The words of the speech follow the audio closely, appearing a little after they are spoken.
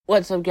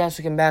What's up, guys?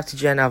 Welcome back to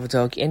Gen Alpha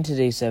Talk. In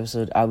today's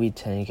episode, I'll be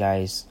telling you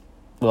guys,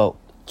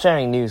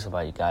 sharing news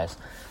about you guys,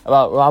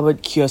 about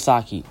Robert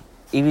Kiyosaki.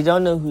 If you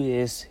don't know who he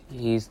is,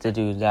 he's the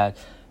dude that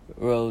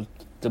wrote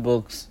the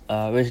books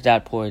Rich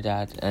Dad, Poor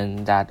Dad,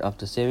 and that of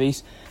the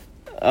series.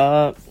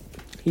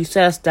 He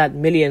says that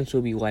millions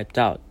will be wiped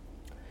out.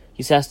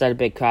 He says that a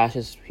big crash,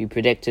 as he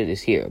predicted,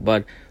 is here.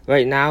 But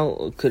right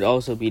now could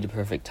also be the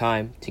perfect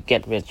time to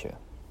get richer.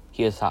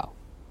 Here's how.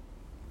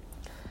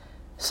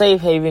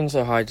 Safe havens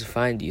are hard to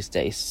find these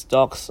days.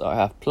 Stocks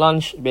have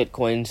plunged,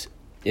 Bitcoin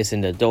is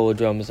in the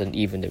doldrums, and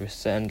even the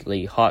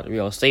recently hot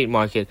real estate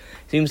market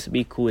seems to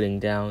be cooling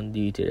down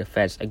due to the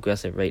Fed's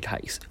aggressive rate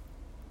hikes.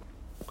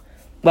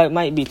 But it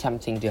might be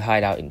tempting to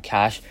hide out in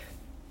cash.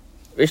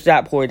 Rich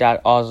Dad Poor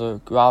Dad author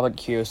Robert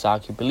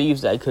Kiyosaki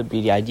believes that it could be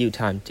the ideal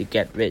time to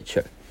get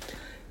richer.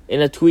 In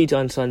a tweet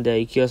on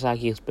Sunday,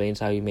 Kiyosaki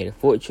explains how he made a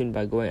fortune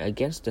by going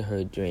against the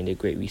herd during the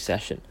Great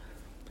Recession.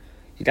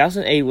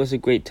 2008 was a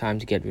great time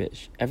to get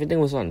rich.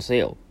 Everything was on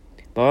sale.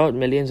 Borrowed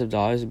millions of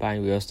dollars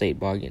buying real estate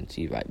bargains,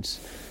 he writes.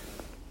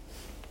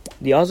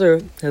 The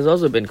author has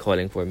also been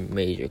calling for a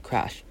major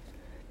crash.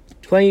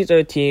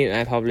 2013,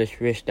 I published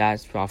Rich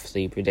Dad's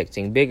Prophecy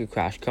predicting bigger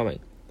crash coming.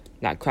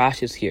 That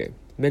crash is here.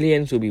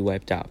 Millions will be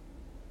wiped out.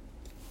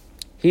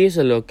 Here's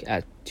a look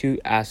at two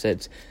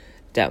assets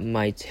that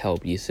might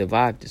help you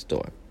survive the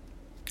storm.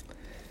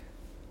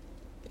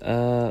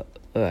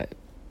 Alright.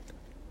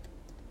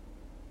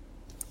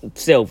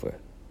 Silver.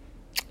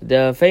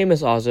 The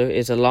famous author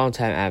is a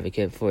longtime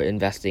advocate for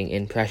investing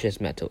in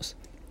precious metals.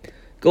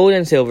 Gold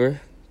and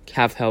silver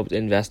have helped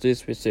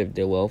investors preserve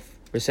their wealth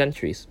for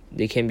centuries.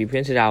 They can be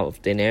printed out of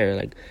thin air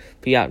like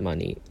fiat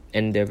money,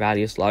 and their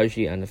value is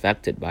largely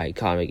unaffected by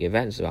economic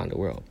events around the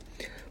world.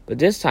 But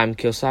this time,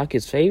 Kiyosaki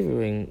is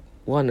favoring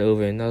one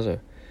over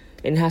another.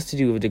 It has to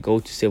do with the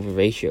gold to silver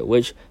ratio,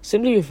 which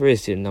simply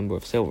refers to the number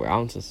of silver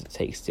ounces it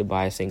takes to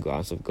buy a single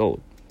ounce of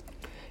gold.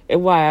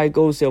 FYI,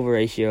 gold-silver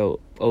ratio,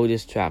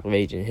 oldest track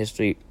rate in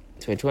history.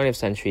 For the 20th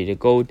century, the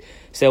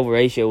gold-silver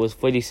ratio was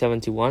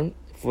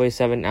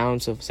 47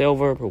 ounces of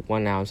silver per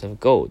 1 ounce of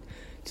gold.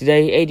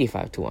 Today,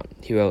 85-1,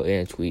 he wrote in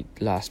a tweet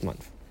last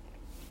month.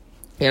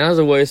 In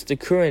other words, the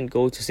current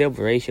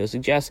gold-to-silver ratio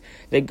suggests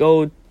that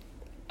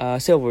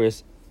silver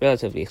is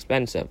relatively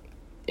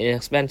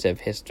inexpensive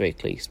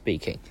historically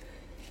speaking.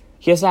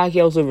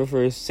 Kiyosaki also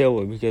refers to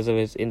silver because of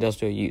its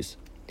industrial use.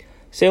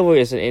 Silver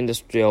is an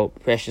industrial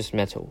precious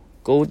metal.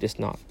 Gold is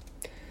not.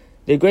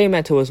 The gray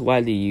metal is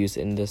widely used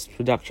in the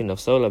production of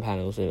solar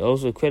panels and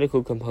also a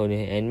critical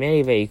component in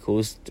many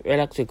vehicles'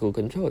 electrical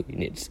control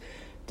units.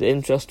 The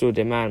industrial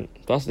demand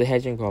plus the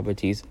hedging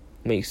properties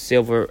make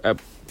silver a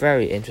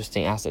very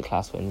interesting asset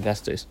class for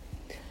investors.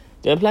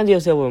 There are plenty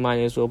of silver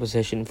miners well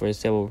positioned for a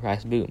silver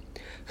price boom.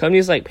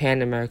 Companies like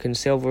Pan American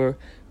Silver,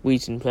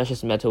 Wheaton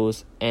Precious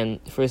Metals, and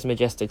First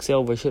Majestic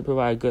Silver should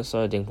provide a good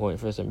starting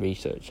point for some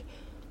research.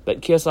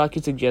 But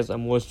Kiyosaki suggests a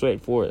more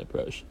straightforward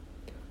approach.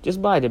 Just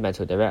buy the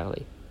metal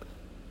directly.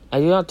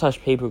 I do not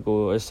touch paper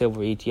gold or silver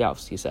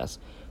ETFs, he says.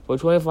 For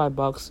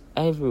 $25,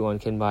 everyone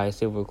can buy a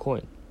silver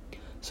coin.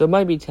 So it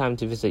might be time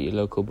to visit your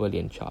local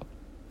bullion shop.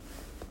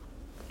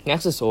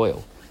 Next is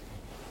oil.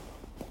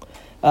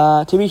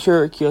 To be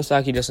sure,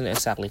 Kiyosaki doesn't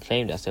exactly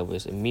claim that silver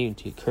is immune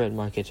to current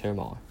market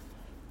turmoil.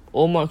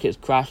 Oil markets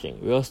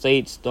crashing. Real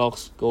estate,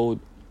 stocks, gold,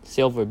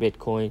 silver,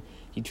 Bitcoin,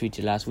 he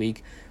tweeted last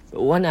week.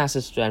 But one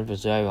asset strength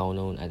is very well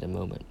known at the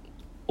moment.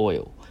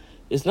 Oil.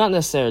 It's not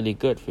necessarily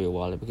good for your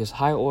wallet because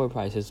higher oil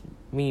prices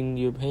mean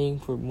you're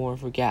paying more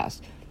for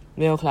gas.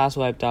 Middle class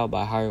wiped out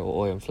by higher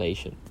oil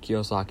inflation,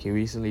 Kiyosaki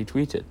recently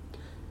tweeted.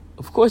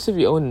 Of course, if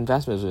you own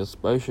investments with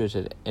exposure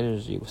to the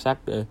energy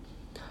sector,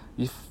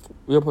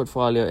 your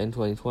portfolio in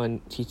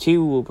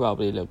 2022 will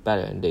probably look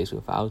better in days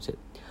without it.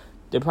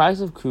 The price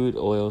of crude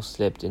oil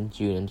slipped in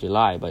June and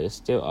July, but is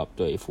still up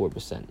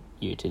 34%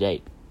 year to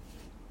date.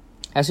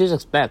 As you'd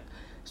expect,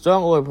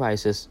 strong oil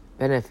prices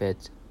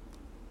benefit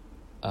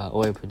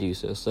oil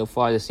producers. So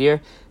far this year,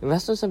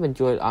 investors have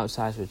enjoyed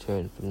outsized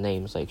returns from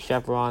names like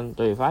Chevron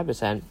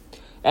 35%,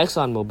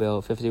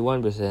 ExxonMobil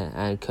 51%,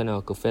 and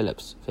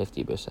ConocoPhillips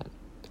 50%.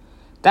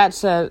 That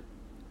said,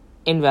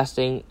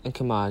 investing in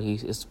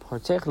commodities is a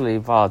particularly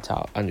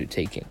volatile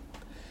undertaking.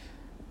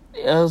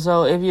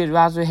 So if you'd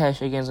rather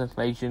hedge against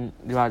inflation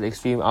throughout the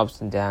extreme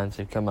ups and downs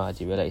of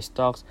commodity-related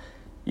stocks,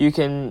 you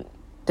can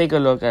take a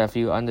look at a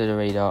few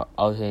under-the-radar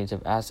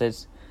alternative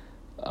assets,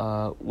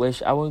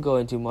 which I won't go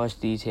into much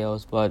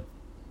details, but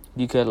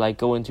you could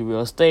go into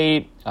real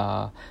estate,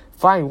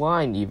 fine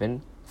wine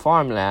even,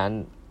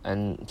 farmland,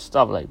 and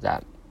stuff like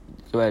that.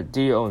 Go ahead,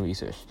 do your own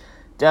research.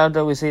 Down,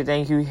 we say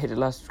thank you, hit the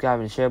like, subscribe,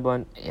 and share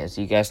button, and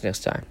see you guys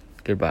next time.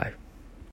 Goodbye.